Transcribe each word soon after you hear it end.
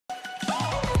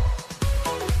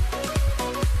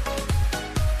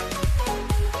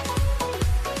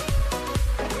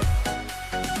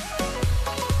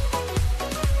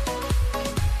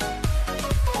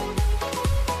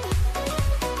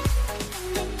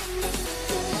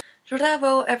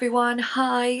Bravo everyone,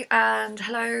 hi and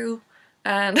hello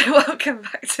and welcome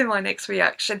back to my next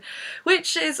reaction,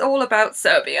 which is all about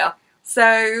Serbia.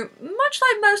 So, much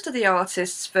like most of the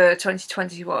artists for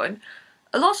 2021,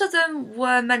 a lot of them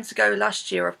were meant to go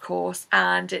last year of course,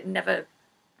 and it never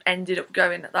ended up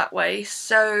going that way.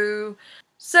 So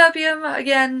Serbia,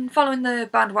 again, following the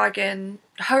bandwagon.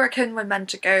 Hurricane were meant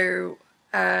to go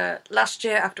last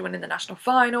year after winning the national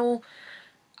final,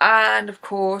 and of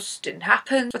course didn't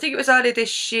happen. I think it was earlier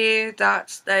this year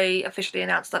that they officially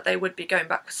announced that they would be going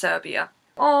back to Serbia.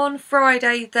 On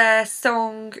Friday their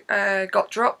song got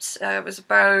dropped. It was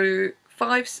about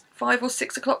 5 or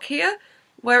 6 o'clock here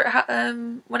where it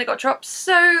when it got dropped.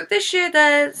 So this year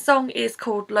their song is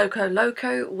called Loco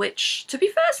Loco, which to be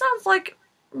fair sounds like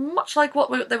much like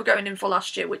what they were going in for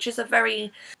last year, which is a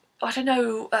very, I don't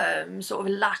know, sort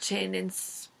of Latin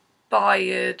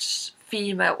inspired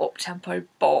female up-tempo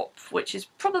bop, which is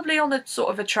probably on the sort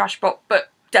of a trash bop, but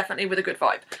definitely with a good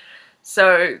vibe.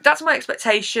 So that's my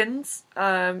expectations.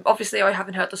 Obviously I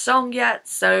haven't heard the song yet,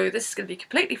 so this is going to be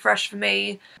completely fresh for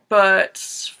me, but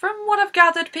from what I've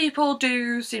gathered people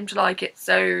do seem to like it,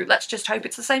 so let's just hope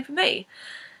it's the same for me.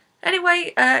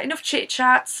 Anyway, enough chit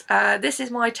chat. This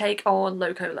is my take on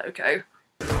Loco Loco.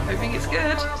 Hoping it's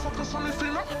good.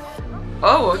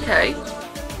 Oh, okay.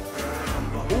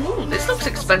 Ooh, this looks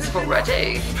expensive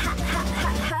already.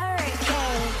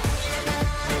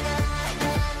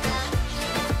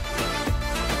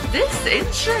 This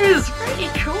intro is pretty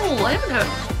cool.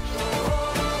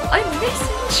 I miss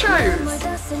intros.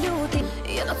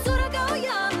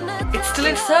 It's still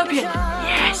in Serbian.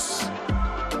 Yes.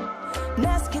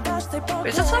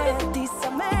 Is that Serbian?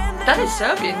 That is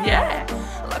Serbian, yeah.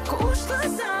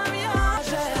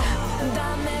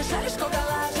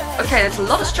 Okay, there's a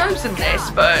lot of strobes in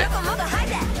this, but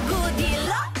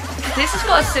this has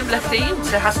got a similar theme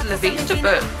to Hasta La Vista,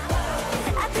 but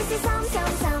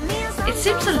it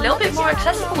seems a little bit more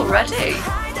accessible already.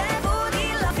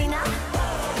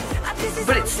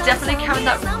 But it's definitely carrying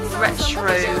that retro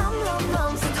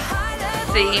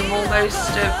theme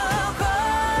almost of,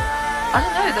 I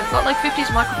don't know, they've got like 50s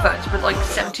microphones but like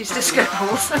 70s disco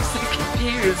balls. I'm so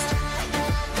confused.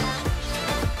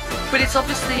 But it's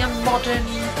obviously a modern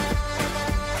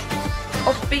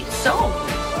offbeat song,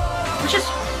 which is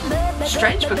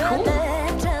strange but cool.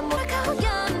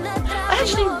 I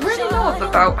actually really love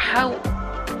about how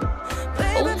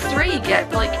all three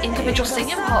get like individual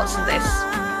singing parts in this.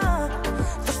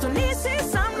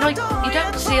 Like, you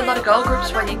don't see a lot of girl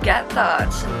groups where you get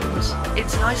that, and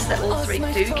it's nice that all three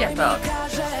do get that.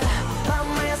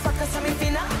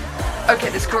 Okay,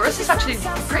 this chorus is actually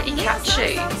pretty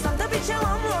catchy.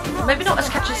 Maybe not as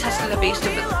catchy as Hasta La Vista,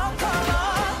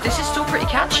 but this is still pretty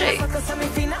catchy.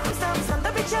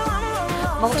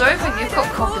 Moldova, you've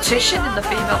got competition in the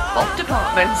female pop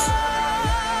department.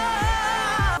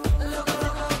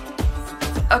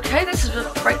 Okay, this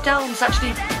breakdown's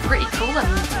actually pretty cool, and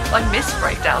I miss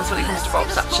breakdowns when it comes to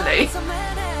bops actually.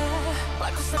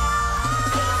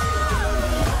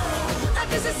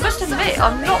 Must admit,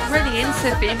 I'm not really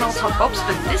into female top bops,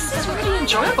 but this is really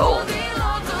enjoyable.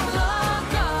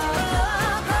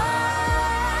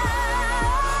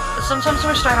 Sometimes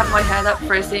I wish I had my hair that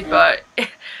frizzy, but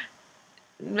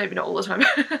maybe not all the time.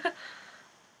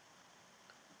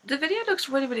 The video looks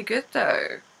really good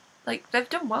though. Like, they've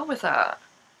done well with that.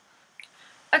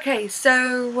 Okay,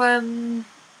 so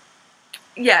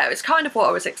yeah, it's kind of what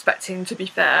I was expecting, to be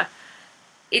fair.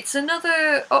 It's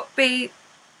another upbeat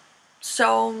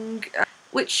song,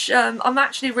 which I'm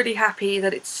actually really happy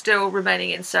that it's still remaining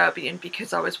in Serbian,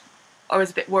 because I was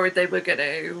a bit worried they were going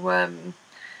to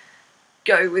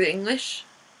go with English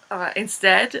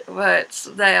instead, but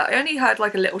I only heard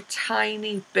like a little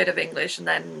tiny bit of English and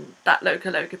then that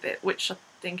Loco Loco bit, which I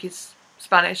think is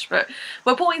Spanish, but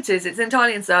my point is it's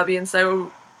entirely in Serbian,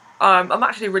 so I'm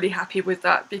actually really happy with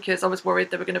that, because I was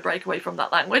worried they were going to break away from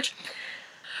that language.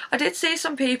 I did see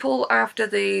some people after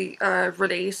the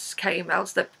release came out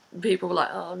that people were like,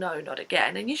 oh no, not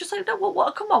again, and you just like, no,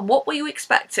 what, come on, what were you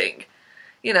expecting?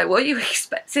 You know, were you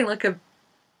expecting like a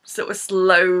sort of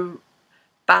slow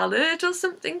ballad or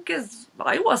something? Because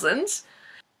I wasn't.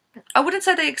 I wouldn't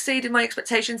say they exceeded my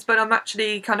expectations, but I'm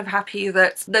actually kind of happy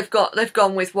that they've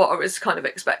gone with what I was kind of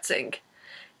expecting.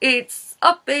 It's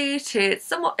upbeat, it's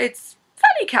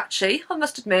fairly catchy, I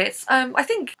must admit. I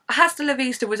think Hasta La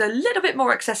Vista was a little bit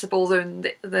more accessible than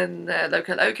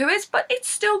Loco Loco is, but it's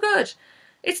still good.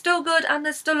 It's still good, and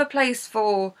there's still a place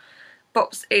for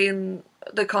bops in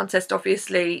the contest,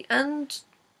 obviously, and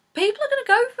people are going to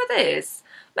go for this.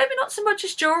 Maybe not so much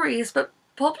as juries, but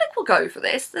public will go for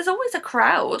this. There's always a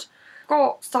crowd.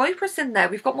 got Cyprus in there,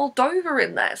 we've got Moldova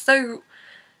in there, so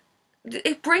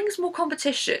it brings more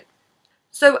competition.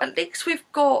 So at least we've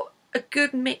got a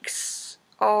good mix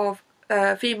of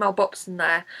female bops in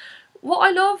there. What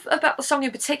I love about the song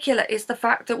in particular is the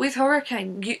fact that with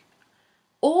Hurricane,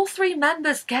 all three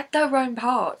members get their own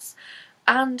parts,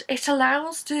 and they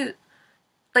allow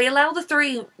the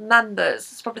three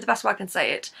members, it's probably the best way I can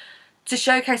say it, to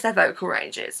showcase their vocal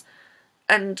ranges.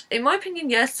 And in my opinion,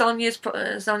 yes,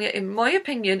 Sonia, in my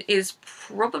opinion, is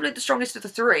probably the strongest of the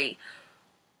three.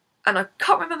 And I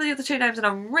can't remember the other two names, and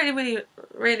I'm really, really,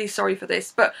 really sorry for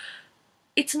this, but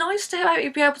it's nice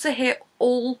to be able to hear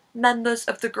all members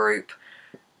of the group.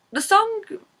 The song,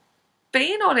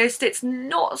 being honest, it's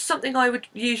not something I would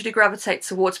usually gravitate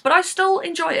towards, but I still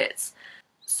enjoy it.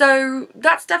 So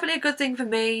that's definitely a good thing for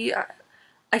me.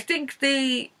 I think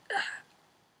the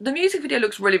music video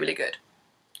looks really, really good.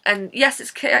 And yes,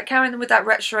 it's carrying them with that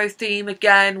retro theme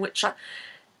again, which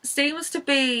seems to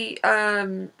be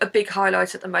a big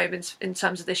highlight at the moment in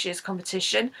terms of this year's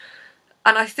competition.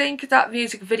 And I think that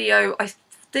music video, I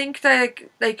think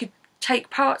they could take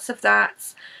parts of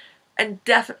that and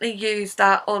definitely use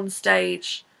that on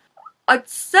stage. I'd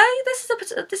say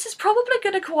this is probably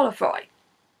going to qualify.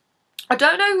 I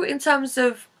don't know in terms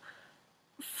of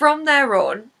from there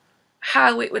on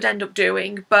how it would end up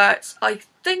doing, but I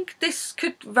think this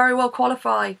could very well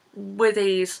qualify with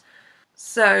ease.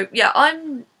 So yeah,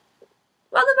 I'm,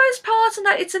 well, the most part, and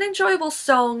that it's an enjoyable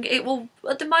song. It will,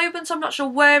 at the moment, I'm not sure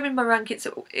where in my rankings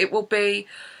it will be,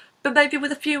 but maybe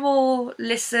with a few more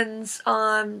listens,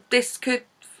 this could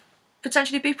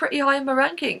potentially be pretty high in my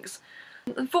rankings.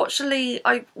 Unfortunately,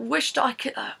 I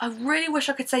really wish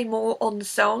I could say more on the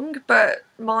song, but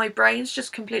my brain's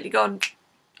just completely gone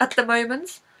at the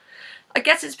moment. I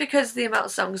guess it's because of the amount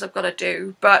of songs I've got to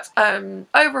do, but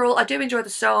overall I do enjoy the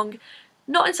song.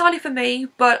 Not entirely for me,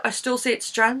 but I still see its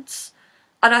strengths,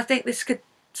 and I think this could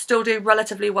still do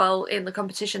relatively well in the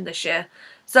competition this year.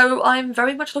 So I'm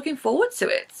very much looking forward to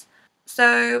it.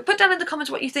 So put down in the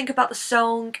comments what you think about the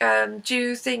song. Do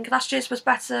you think last year's was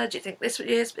better? Do you think this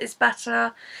year's is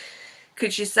better?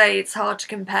 Could you say it's hard to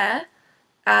compare?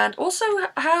 And also,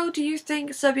 how do you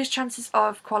think Serbia's chances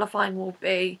of qualifying will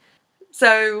be?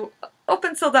 So up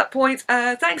until that point,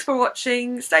 thanks for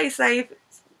watching, stay safe,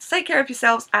 take care of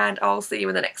yourselves, and I'll see you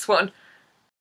in the next one.